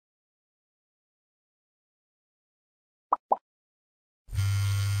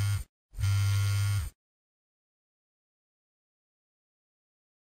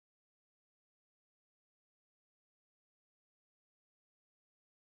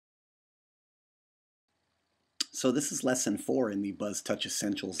So this is lesson 4 in the Buzztouch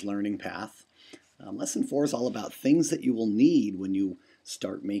Essentials learning path. Lesson 4 is all about things that you will need when you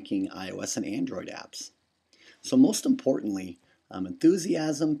start making iOS and Android apps. So most importantly,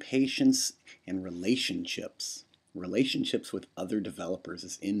 enthusiasm, patience, and relationships. Relationships with other developers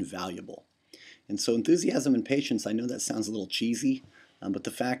is invaluable. And so enthusiasm and patience, I know that sounds a little cheesy, but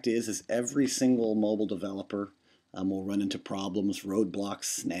the fact is every single mobile developer will run into problems, roadblocks,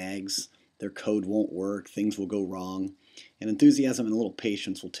 snags. Their code won't work, things will go wrong, and enthusiasm and a little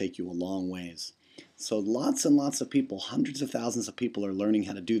patience will take you a long ways. So lots and lots of people, hundreds of thousands of people are learning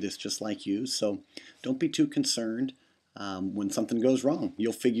how to do this just like you, so don't be too concerned when something goes wrong.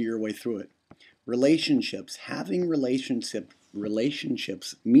 You'll figure your way through it. Relationships, having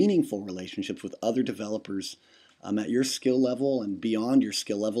relationships, meaningful relationships with other developers at your skill level and beyond your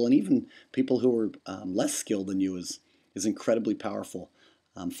skill level, and even people who are less skilled than you is incredibly powerful.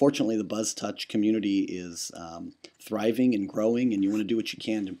 Fortunately, the Buzztouch community is thriving and growing, and you want to do what you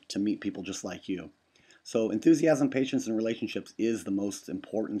can to meet people just like you. So enthusiasm, patience, and relationships is the most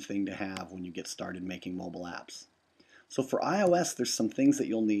important thing to have when you get started making mobile apps. So for iOS, there's some things that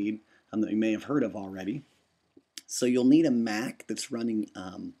you'll need that you may have heard of already. So you'll need a Mac that's running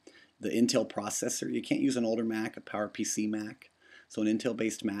the Intel processor. You can't use an older Mac, a PowerPC Mac, so an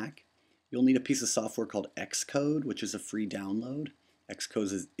Intel-based Mac. You'll need a piece of software called Xcode, which is a free download.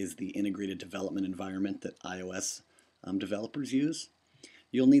 Xcode is the integrated development environment that iOS developers use.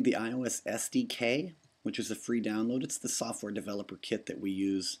 You'll need the iOS SDK, which is a free download. It's the software developer kit that we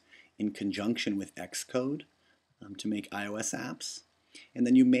use in conjunction with Xcode to make iOS apps. And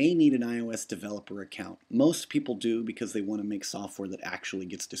then you may need an iOS developer account. Most people do because they want to make software that actually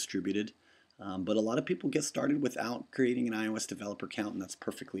gets distributed. But a lot of people get started without creating an iOS developer account, and that's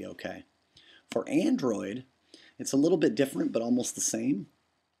perfectly okay. For Android, it's a little bit different, but almost the same.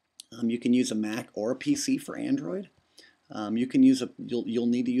 You can use a Mac or a PC for Android. You'll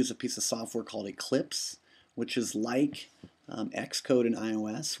need to use a piece of software called Eclipse, which is like Xcode in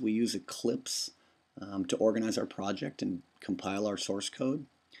iOS. We use Eclipse to organize our project and compile our source code.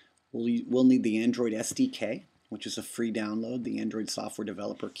 We'll need the Android SDK, which is a free download. The Android Software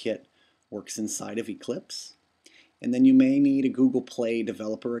Developer Kit works inside of Eclipse. And then you may need a Google Play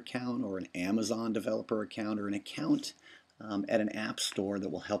developer account or an Amazon developer account or an account at an app store that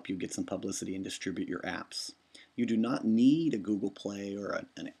will help you get some publicity and distribute your apps. You do not need a Google Play or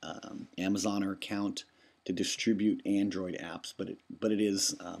an Amazon account to distribute Android apps, but it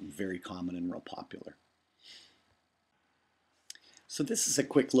is very common and real popular. So this is a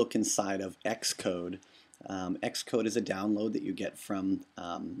quick look inside of Xcode. Xcode is a download that you get from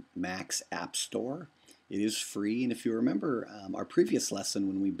Mac's App Store. It is free, and if you remember our previous lesson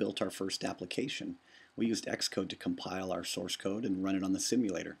when we built our first application, we used Xcode to compile our source code and run it on the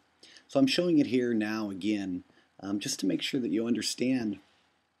simulator. So I'm showing it here now again just to make sure that you understand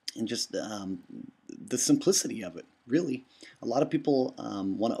and just the simplicity of it. Really, a lot of people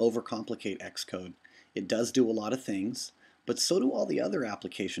want to overcomplicate Xcode. It does do a lot of things, but so do all the other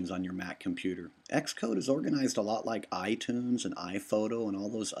applications on your Mac computer. Xcode is organized a lot like iTunes and iPhoto and all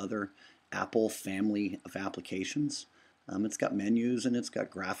those other Apple family of applications. It's got menus and it's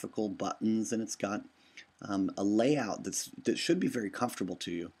got graphical buttons and it's got a layout that should be very comfortable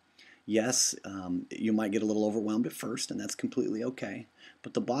to you. Yes, you might get a little overwhelmed at first, and that's completely okay.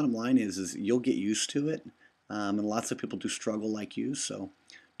 But the bottom line is you'll get used to it, and lots of people do struggle like you, so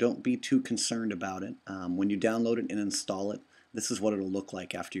don't be too concerned about it. When you download it and install it, this is what it'll look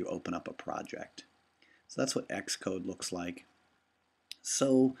like after you open up a project. So that's what Xcode looks like.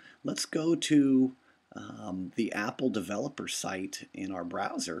 So let's go to the Apple developer site in our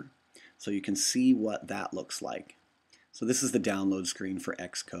browser so you can see what that looks like. So this is the download screen for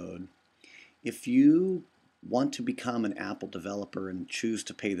Xcode. If you want to become an Apple developer and choose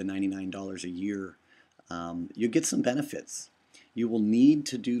to pay the $99 a year, you get some benefits. You will need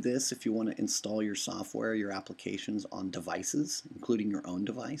to do this if you want to install your software, your applications on devices, including your own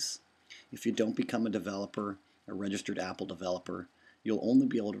device. If you don't become a developer, a registered Apple developer, you'll only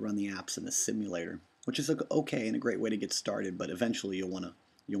be able to run the apps in the simulator, which is okay and a great way to get started, but eventually you'll want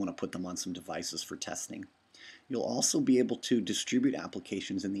to put them on some devices for testing. You'll also be able to distribute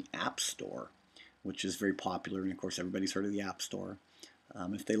applications in the App Store, which is very popular, and of course everybody's heard of the App Store.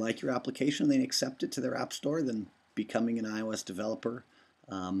 If they like your application and they accept it to their App Store, then becoming an iOS developer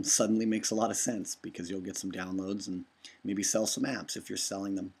suddenly makes a lot of sense because you'll get some downloads and maybe sell some apps if you're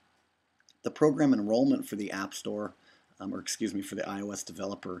selling them. The program enrollment for the App Store, for the iOS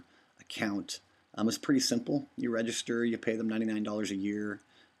developer account is pretty simple. You register, you pay them $99 a year.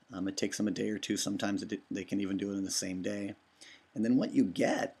 It takes them a day or two. Sometimes they can even do it in the same day. And then what you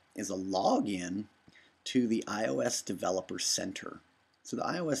get is a login to the iOS Developer Center. So the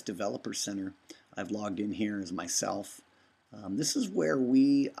iOS Developer Center, I've logged in here as myself. This is where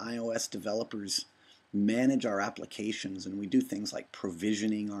we iOS developers manage our applications, and we do things like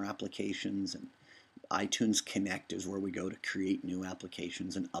provisioning our applications, and iTunes Connect is where we go to create new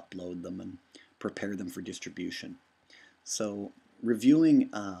applications and upload them and prepare them for distribution. So reviewing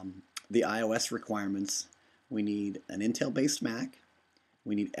the iOS requirements, we need an Intel-based Mac,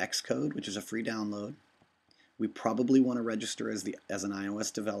 we need Xcode, which is a free download. We probably want to register as an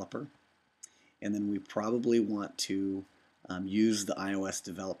iOS developer, and then we probably want to use the iOS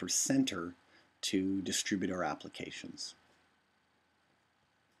Developer Center to distribute our applications.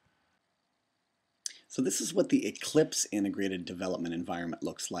 So this is what the Eclipse integrated development environment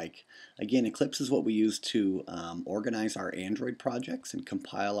looks like. Again, Eclipse is what we use to organize our Android projects and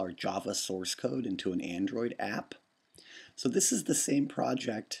compile our Java source code into an Android app. So this is the same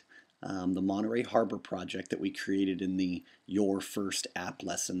project, the Monterey Harbor project that we created in the Your First App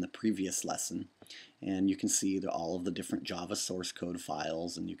lesson, the previous lesson. And you can see all of the different Java source code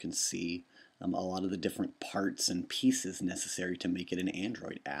files, and you can see a lot of the different parts and pieces necessary to make it an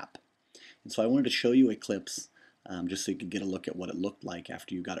Android app. And so I wanted to show you Eclipse just so you could get a look at what it looked like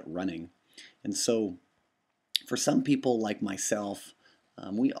after you got it running. And so for some people like myself,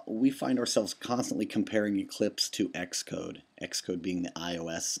 we find ourselves constantly comparing Eclipse to Xcode, Xcode being the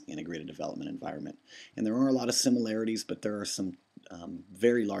iOS integrated development environment. And there are a lot of similarities, but there are some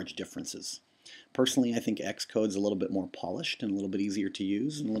very large differences. Personally, I think Xcode is a little bit more polished and a little bit easier to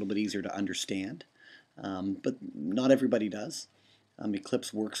use and a little bit easier to understand, but not everybody does.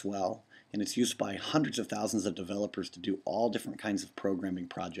 Eclipse works well, and it's used by hundreds of thousands of developers to do all different kinds of programming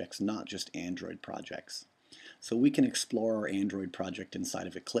projects, not just Android projects. So we can explore our Android project inside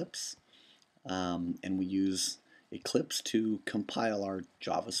of Eclipse, and we use Eclipse to compile our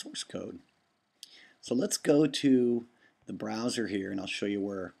Java source code. So let's go to the browser here, and I'll show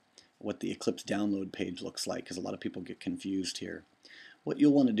you what the Eclipse download page looks like, because a lot of people get confused here. What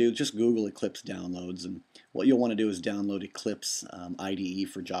you'll want to do, just Google Eclipse downloads, and what you'll want to do is download Eclipse IDE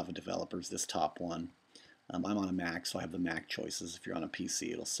for Java developers, this top one. I'm on a Mac, so I have the Mac choices. If you're on a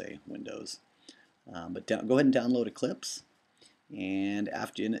PC, it'll say Windows. But go ahead and download Eclipse, and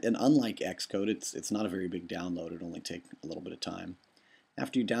unlike Xcode, it's not a very big download. It'll only take a little bit of time.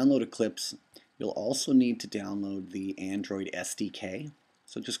 After you download Eclipse, you'll also need to download the Android SDK.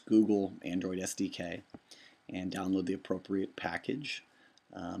 So just Google Android SDK and download the appropriate package.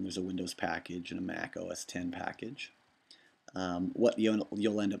 There's a Windows package and a Mac OS X package. What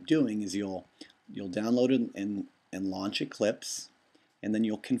you'll end up doing is you'll download it and launch Eclipse, and then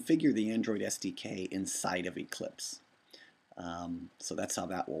you'll configure the Android SDK inside of Eclipse. So that's how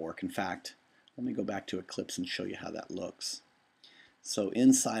that will work. In fact, let me go back to Eclipse and show you how that looks. So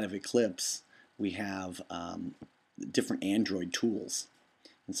inside of Eclipse, we have different Android tools.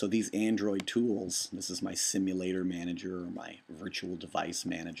 And so these Android tools, this is my simulator manager or my virtual device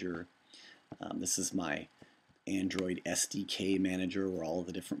manager. This is my Android SDK manager, where all of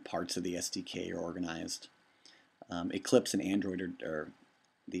the different parts of the SDK are organized. Eclipse and Android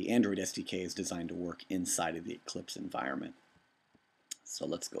the Android SDK is designed to work inside of the Eclipse environment. So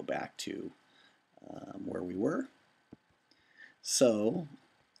let's go back to where we were. So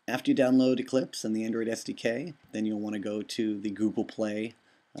after you download Eclipse and the Android SDK, then you'll want to go to the Google Play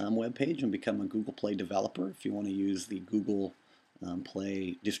webpage and become a Google Play developer if you want to use the Google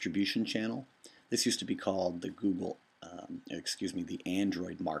Play distribution channel. This used to be called the the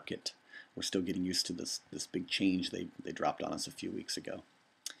Android market. We're still getting used to this big change they dropped on us a few weeks ago.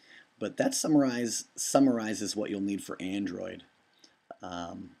 But that summarizes what you'll need for Android.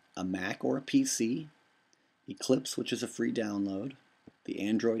 A Mac or a PC, Eclipse, which is a free download, the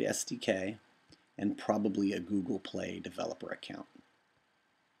Android SDK, and probably a Google Play developer account.